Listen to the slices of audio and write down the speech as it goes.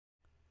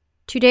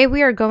Today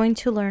we are going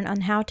to learn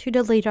on how to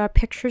delete our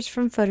pictures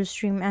from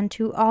PhotoStream and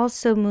to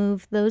also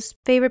move those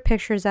favorite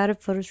pictures out of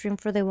PhotoStream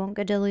for they won't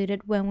get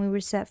deleted when we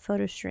reset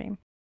PhotoStream.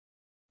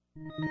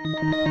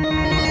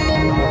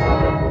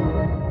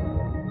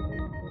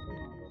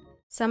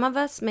 Some of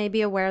us may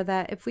be aware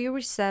that if we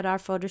reset our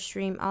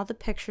PhotoStream, all the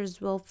pictures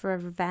will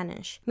forever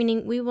vanish,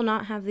 meaning we will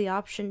not have the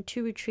option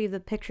to retrieve the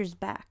pictures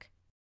back.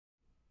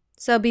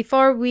 So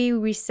before we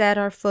reset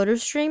our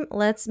PhotoStream,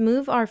 let's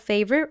move our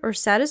favorite or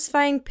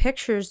satisfying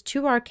pictures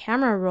to our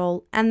camera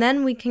roll, and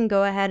then we can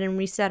go ahead and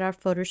reset our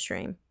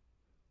PhotoStream.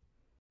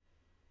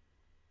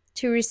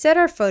 To reset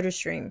our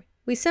PhotoStream,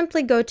 we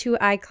simply go to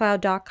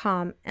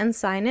iCloud.com and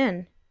sign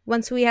in.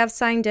 Once we have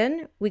signed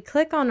in, we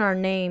click on our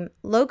name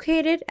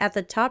located at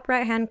the top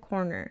right-hand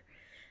corner.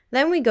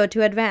 Then we go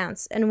to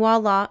Advanced, and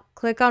voila,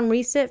 click on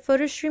Reset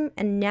PhotoStream,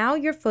 and now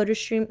your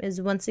PhotoStream is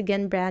once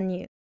again brand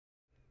new.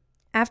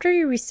 After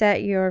you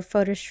reset your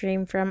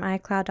PhotoStream from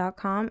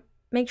iCloud.com,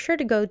 make sure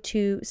to go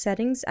to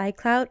Settings,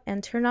 iCloud,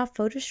 and turn off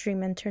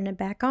PhotoStream and turn it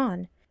back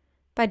on.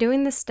 By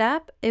doing this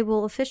step, it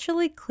will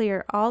officially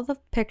clear all the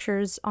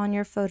pictures on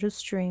your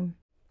PhotoStream.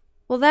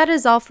 Well, that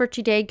is all for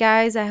today,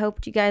 guys. I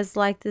hope you guys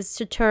liked this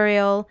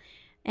tutorial,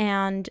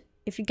 and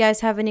if you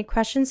guys have any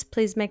questions,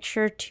 please make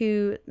sure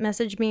to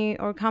message me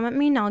or comment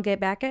me and I'll get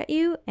back at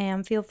you,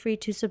 and feel free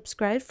to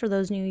subscribe for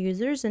those new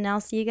users, and I'll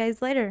see you guys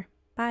later.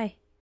 Bye.